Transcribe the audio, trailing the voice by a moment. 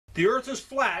The earth is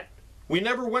flat, we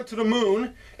never went to the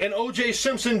moon, and O.J.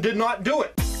 Simpson did not do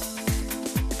it.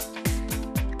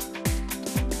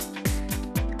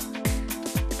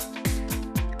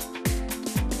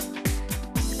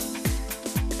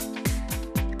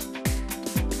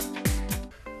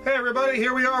 Hey everybody,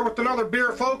 here we are with another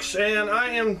beer, folks, and I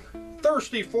am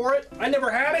thirsty for it. I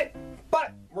never had it,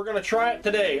 but we're going to try it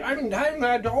today. I haven't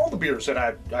had all the beers that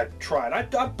I've tried.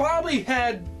 I've probably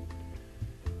had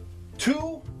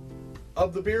 2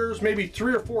 of the beers, maybe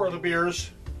 3 or 4 of the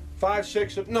beers, 5,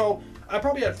 6, no, I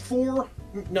probably had 4,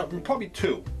 no, probably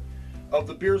 2 of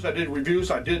the beers I did reviews.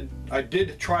 I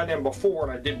did try them before,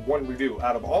 and I did 1 review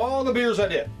out of all the beers I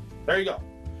did. There you go.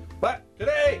 But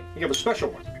today, we have a special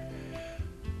one.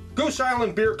 Goose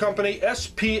Island Beer Company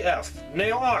SPF.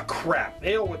 Oh crap,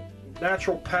 ale with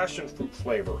natural passion fruit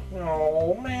flavor.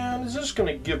 Oh man, is this going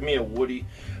to give me a woody?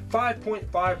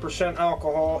 5.5%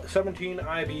 alcohol, 17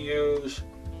 IBUs,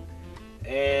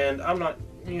 and I'm not,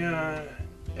 yeah,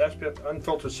 SPF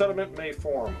unfiltered sediment may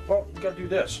form. Well, you gotta do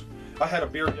this. I had a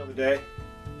beer the other day.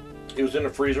 It was in the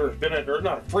freezer. It's been in, or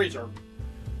not a freezer.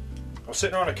 I was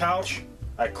sitting on a couch.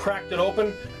 I cracked it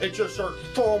open. It just started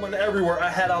foaming everywhere. I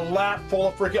had a lap full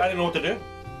of freaking. I didn't know what to do.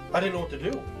 I didn't know what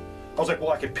to do. I was like,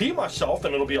 well, I could pee myself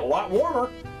and it'll be a lot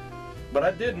warmer, but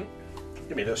I didn't.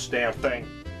 Give me this damn thing.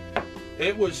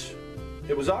 It was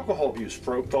alcohol abuse,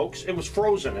 folks. It was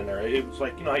frozen in there. It was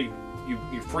like, you know how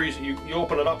you freeze it, you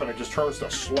open it up and it just turns to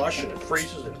slush and it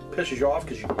freezes and it pisses you off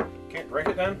because you can't drink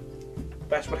it then.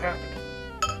 That's what happened.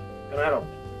 And I had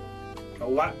a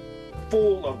lap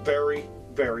full of very,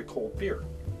 very cold beer.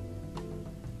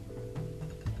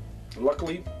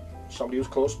 Luckily, somebody was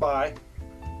close by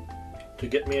to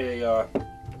get me a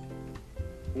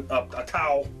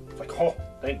towel. It's like, oh,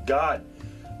 thank God.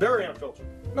 Very unfiltered.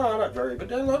 No, not very, but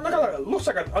look at that. It looks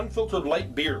like an unfiltered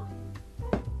light beer.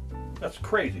 That's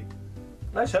crazy.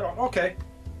 Nice head on. Okay.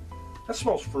 That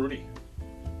smells fruity.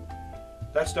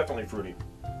 That's definitely fruity.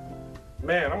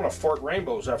 Man, I'm going to fart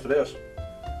rainbows after this.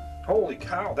 Holy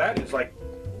cow, that is like,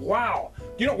 wow.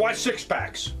 Do you know why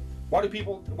 6-packs? Why do they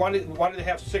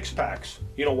have 6-packs?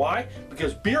 You know why?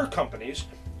 Because beer companies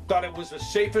thought it was the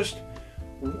safest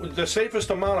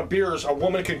amount of beers a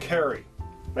woman can carry.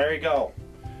 There you go.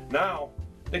 Now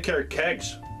they carry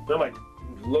kegs. They're like,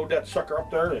 load that sucker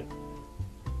up there and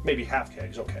maybe half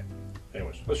kegs. Okay.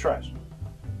 Anyways, let's try this.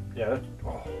 Yeah. That's,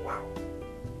 oh wow.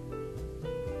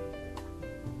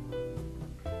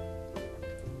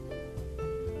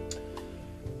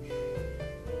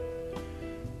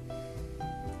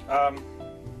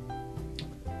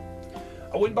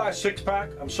 I wouldn't buy a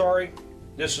 6-pack. I'm sorry.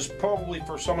 This is probably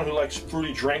for someone who likes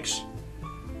fruity drinks.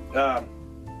 But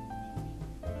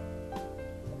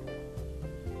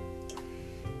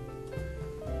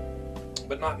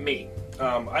not me.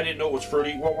 I didn't know it was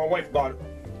fruity. Well, my wife bought it.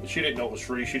 She didn't know it was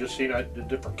fruity. She just seen a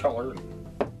different color. And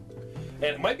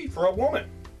it might be for a woman.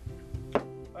 I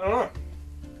don't know.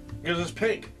 Because it's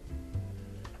pink.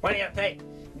 Why do you think?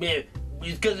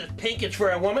 Because it's pink, it's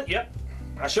for a woman? Yep.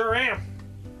 I sure am.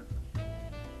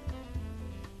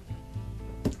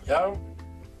 Yeah,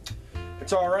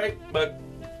 it's all right, but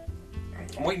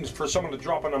I'm waiting for someone to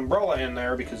drop an umbrella in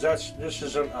there because this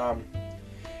isn't.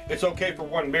 It's okay for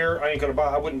 1 beer. I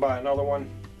wouldn't buy another one.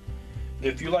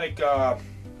 If you like,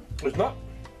 there's not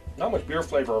much beer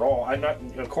flavor at all.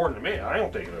 According to me, I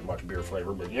don't think there's much beer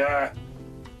flavor, but yeah,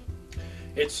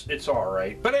 it's all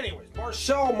right. But anyways,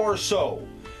 Marcel Marceau,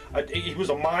 he was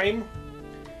a mime.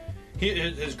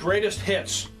 His greatest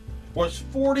hits was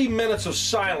 40 minutes of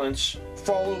silence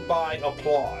followed by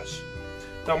applause.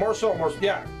 Now Marcel,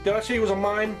 yeah, did I say he was a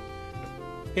mime?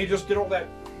 He just did all that,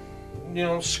 you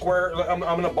know, square,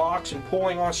 I'm in a box and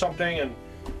pulling on something, and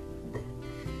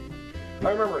I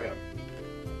remember him.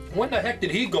 When the heck did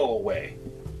he go away?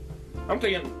 I'm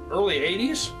thinking early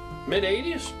 80s, mid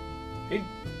 80s?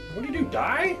 What did he do,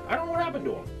 die? I don't know what happened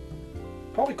to him.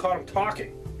 Probably caught him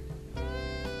talking.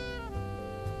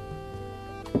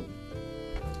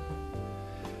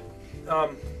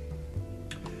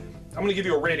 I'm going to give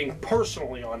you a rating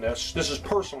personally on this. This is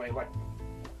personally, like,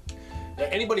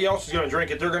 anybody else is going to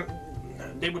drink it,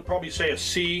 they would probably say a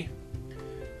C.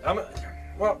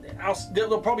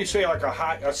 They'll probably say like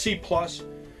a C plus.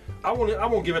 I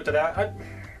won't give it to that.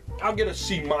 I'll get a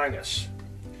C minus.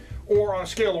 Or on a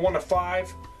scale of 1 to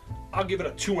 5, I'll give it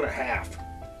a 2.5,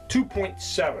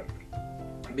 2.7,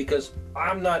 because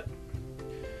I'm not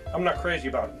crazy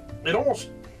about it.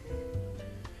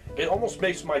 It almost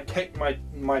makes my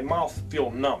mouth feel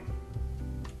numb.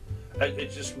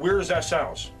 It's just weird as that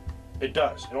sounds. It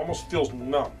does. It almost feels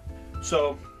numb.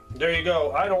 So there you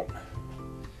go.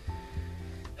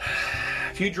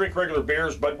 if you drink regular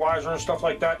beers, Budweiser and stuff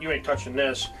like that, you ain't touching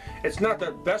this. It's not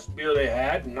the best beer they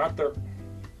had, not the,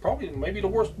 probably maybe the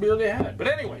worst beer they had. But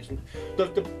anyways,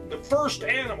 the first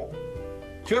animal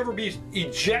to ever be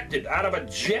ejected out of a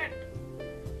jet,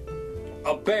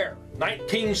 a bear,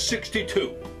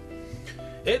 1962.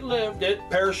 It lived, it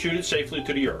parachuted safely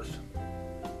to the earth.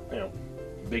 You know,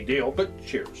 big deal, but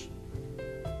cheers.